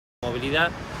Movilidad,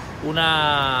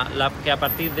 que a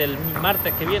partir del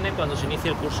martes que viene, cuando se inicie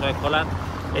el curso escolar,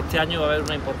 este año va a haber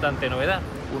una importante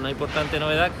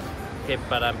novedad que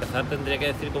para empezar tendría que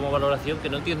decir como valoración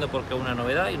que no entiendo por qué es una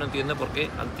novedad y no entiendo por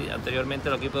qué anteriormente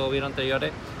los equipos de gobierno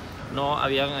anteriores no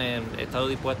habían estado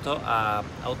dispuestos a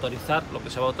autorizar lo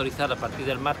que se va a autorizar a partir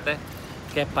del martes,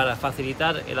 que es para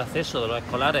facilitar el acceso de los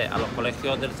escolares a los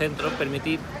colegios del centro,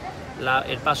 permitir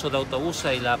el paso de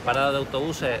autobuses y la parada de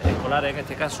autobuses escolares en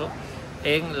este caso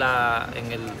en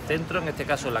el centro, en este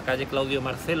caso en la calle Claudio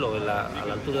Marcelo, a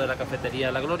la altura de la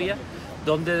cafetería La Gloria,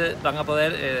 donde van a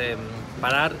poder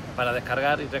parar para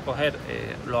descargar y recoger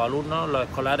los alumnos, los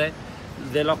escolares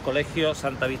de los colegios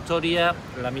Santa Victoria,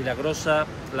 La Milagrosa,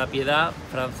 La Piedad,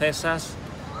 Francesas,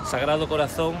 Sagrado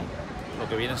Corazón, lo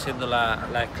que viene siendo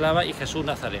la Esclava, y Jesús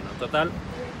Nazareno. En total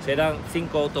serán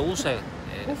 5 autobuses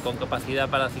con capacidad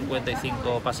para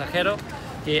 55 pasajeros,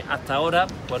 que hasta ahora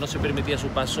pues no se permitía su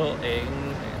paso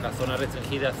en la zona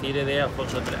restringida CIRE de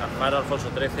Alfaro Alfonso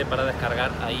XIII para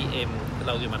descargar ahí en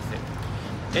Claudio Marcelo.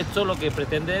 Esto lo que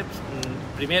pretende,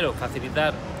 primero,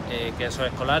 facilitar que esos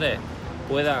escolares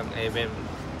puedan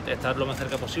estar lo más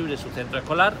cerca posible de su centro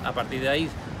escolar. A partir de ahí,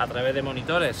 a través de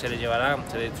monitores, se les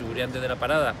distribuirían desde la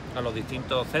parada a los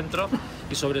distintos centros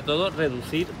y sobre todo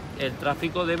reducir el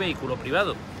tráfico de vehículos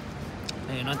privados.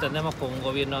 No entendemos con un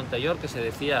gobierno anterior que se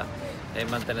decía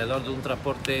mantenedor de un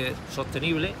transporte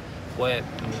sostenible, pues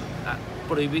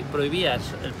prohibía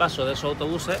el paso de esos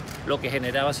autobuses, lo que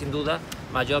generaba sin duda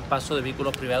mayor paso de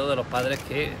vehículos privados de los padres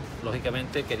que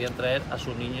lógicamente querían traer a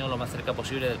sus niños lo más cerca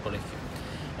posible del colegio.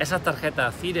 Esas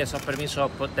tarjetas CIRE, esos permisos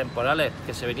temporales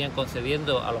que se venían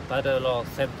concediendo a los padres de los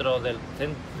centros del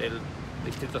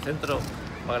distrito centro,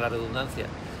 para la redundancia,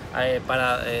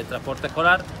 para transporte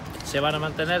escolar, se van a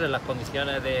mantener en las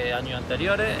condiciones de años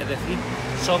anteriores, es decir,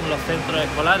 son los centros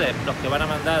escolares los que van a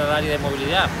mandar al área de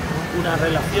movilidad una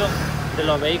relación de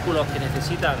los vehículos que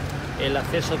necesitan el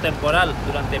acceso temporal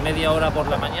durante media hora por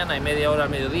la mañana y media hora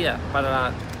al mediodía para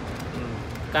la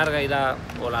carga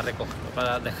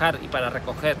para dejar y para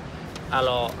recoger a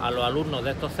los alumnos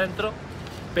de estos centros,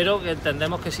 pero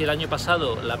entendemos que si el año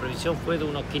pasado la previsión fue de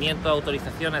unos 500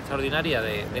 autorizaciones extraordinarias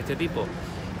de este tipo,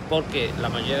 porque la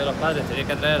mayoría de los padres tenían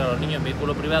que traer a los niños en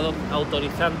vehículo privado,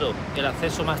 autorizando el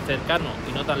acceso más cercano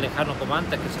y no tan lejano como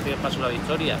antes, que se hacía el paso de la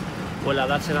Victoria, o la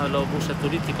dársela de los buses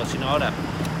turísticos, sino ahora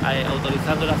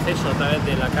autorizando el acceso a través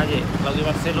de la calle Claudio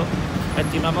Marcelo,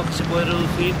 estimamos que se puede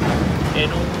reducir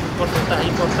en un porcentaje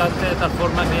importante, de tal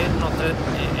forma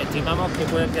que estimamos que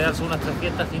pueden quedarse unas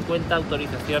 350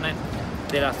 autorizaciones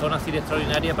de la zona CIRE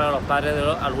extraordinaria para los padres de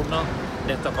los alumnos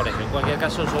de estos colegios. En cualquier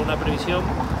caso, eso es una previsión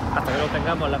hasta que no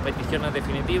tengamos las peticiones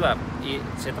definitivas y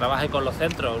se trabaje con los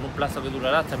centros en un plazo que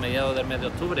durará hasta mediados del mes de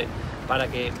octubre, para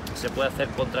que se pueda hacer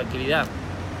con tranquilidad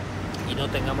y no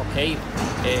tengamos que ir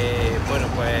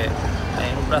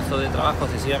en un plazo de trabajo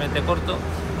excesivamente corto.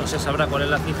 No se sabrá cuál es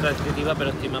la cifra definitiva,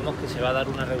 pero estimamos que se va a dar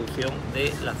una reducción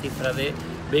de la cifra de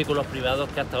vehículos privados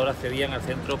que hasta ahora accedían al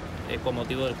centro con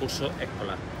motivo del curso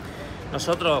escolar.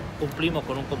 Nosotros cumplimos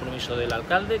con un compromiso del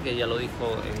alcalde, que ya lo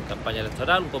dijo en campaña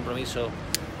electoral, un compromiso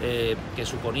que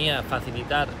suponía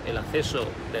facilitar el acceso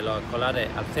de los escolares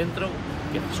al centro,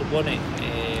 que supone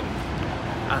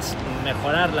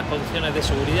mejorar las condiciones de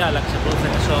seguridad en las que se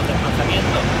producen esos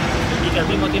desplazamientos y que al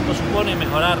mismo tiempo supone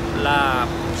mejorar la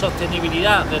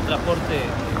sostenibilidad del transporte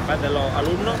de los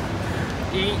alumnos,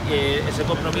 y ese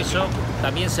compromiso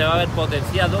también se va a ver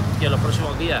potenciado, y en los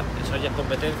próximos días, eso ya es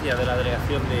competencia de la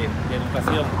Delegación de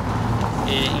Educación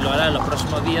y lo hará en los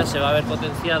próximos días, se va a ver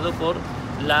potenciado por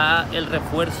el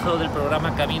refuerzo del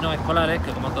programa Caminos Escolares,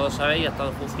 que como todos sabéis ha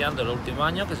estado funcionando en los últimos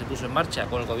años, que se puso en marcha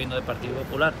con el gobierno del Partido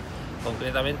Popular,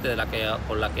 concretamente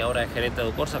con la que ahora es gerente de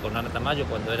Ucorsa, con Ana Tamayo,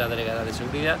 cuando era delegada de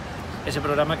Seguridad. Ese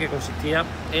programa que consistía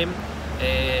en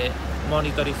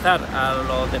monitorizar a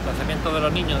los desplazamientos de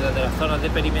los niños desde las zonas de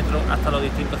perímetro hasta los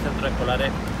distintos centros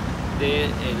escolares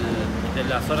de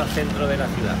la zona centro de la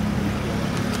ciudad.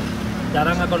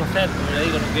 Darán a conocer, como le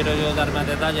digo, no quiero yo dar más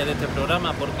detalles de este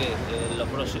programa porque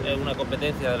es una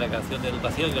competencia de la Delegación de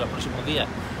Educación, y en los próximos días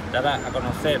dará a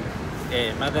conocer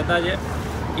más detalles.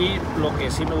 Y lo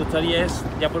que sí me gustaría es,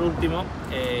 ya por último,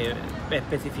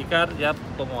 especificar, ya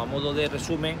como a modo de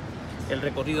resumen, el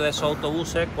recorrido de esos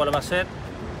autobuses, cuál va a ser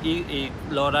y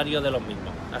los horarios de los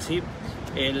mismos. Así,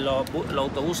 los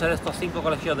autobuses de estos 5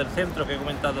 colegios del centro que he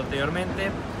comentado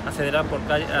anteriormente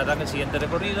harán el siguiente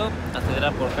recorrido: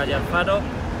 accederán por calle Alfaro,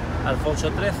 Alfonso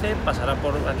XIII, pasarán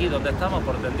por aquí donde estamos,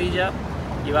 por Tendilla,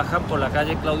 y bajan por la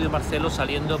calle Claudio Marcelo,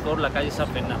 saliendo por la calle San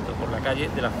Fernando, por la calle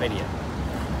de la Feria.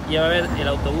 y va a haber el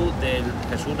autobús del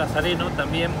Jesús Nazareno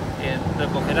también,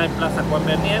 recogerá en Plaza Juan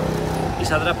Bernier y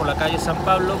saldrá por la calle San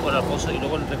Pablo, por Alfonso, y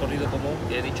luego el recorrido común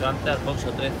que he dicho antes, Alfonso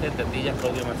 13, Tendillas,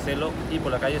 Claudio Marcelo y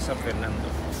por la calle San Fernando.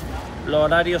 Los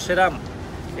horarios serán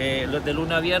los de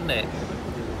lunes a viernes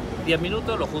 10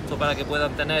 minutos, lo justo para que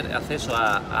puedan tener acceso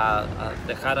a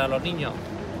dejar a los niños.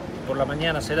 Por la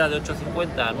mañana será de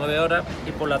 8:50 a 9 horas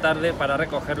y por la tarde para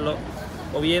recogerlos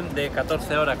o bien de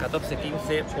 14 horas,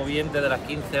 14:15, o bien desde las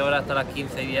 15 horas hasta las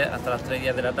 15:10, hasta las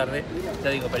 3:10 de la tarde. Te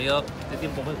digo, periodo de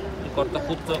tiempo muy corto,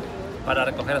 justo para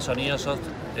recoger a esos niños. Esos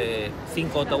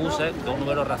 5 autobuses, de un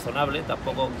número razonable.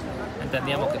 Tampoco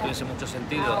entendíamos que tuviese mucho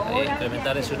sentido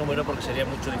incrementar ese número porque sería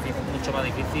mucho más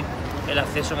difícil el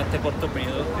acceso en este corto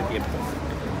periodo de tiempo.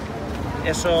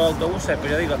 Esos autobuses,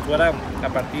 pero digo, actuarán a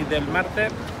partir del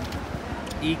martes.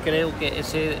 Y creo que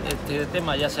este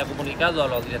tema ya se ha comunicado a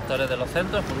los directores de los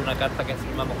centros por una carta que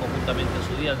firmamos conjuntamente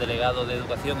en su día, el delegado de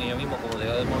Educación y yo mismo como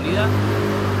delegado de Movilidad.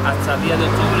 Hasta el día de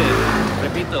octubre,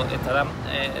 repito,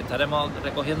 estaremos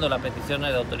recogiendo las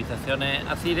peticiones de autorizaciones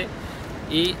a CIRE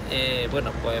y, bueno,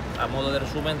 pues a modo de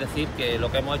resumen decir que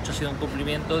lo que hemos hecho ha sido un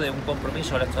cumplimiento de un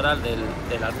compromiso electoral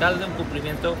del alcalde, un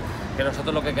cumplimiento que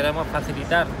nosotros lo que queremos es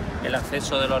facilitar el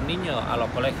acceso de los niños a los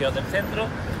colegios del centro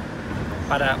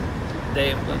para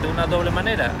de una doble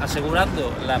manera,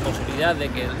 asegurando la posibilidad de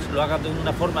que lo hagan de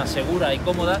una forma segura y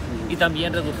cómoda y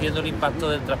también reduciendo el impacto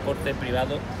del transporte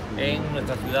privado en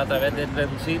nuestra ciudad a través de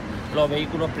reducir los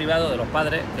vehículos privados de los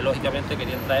padres que lógicamente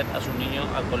querían traer a sus niños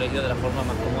al colegio de la forma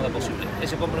más cómoda posible.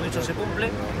 Ese compromiso se cumple,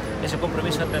 ese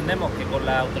compromiso entendemos que con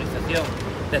la autorización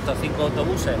de estos 5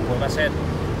 autobuses pues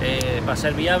va a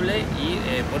ser viable y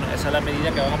bueno, esa es la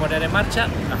medida que vamos a poner en marcha,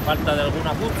 a falta de algún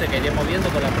ajuste que iremos viendo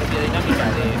con la propia dinámica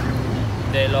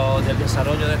del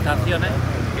desarrollo de estas acciones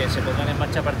que se pondrán en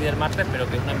marcha a partir del martes, pero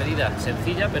que es una medida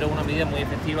sencilla, pero una medida muy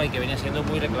efectiva y que venía siendo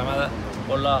muy reclamada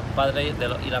por los padres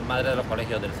y las madres de los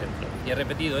colegios del centro. Y he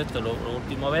repetido esto la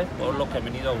última vez por los que han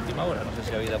venido a última hora, no sé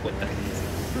si habéis dado cuenta.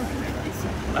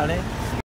 ¿Vale?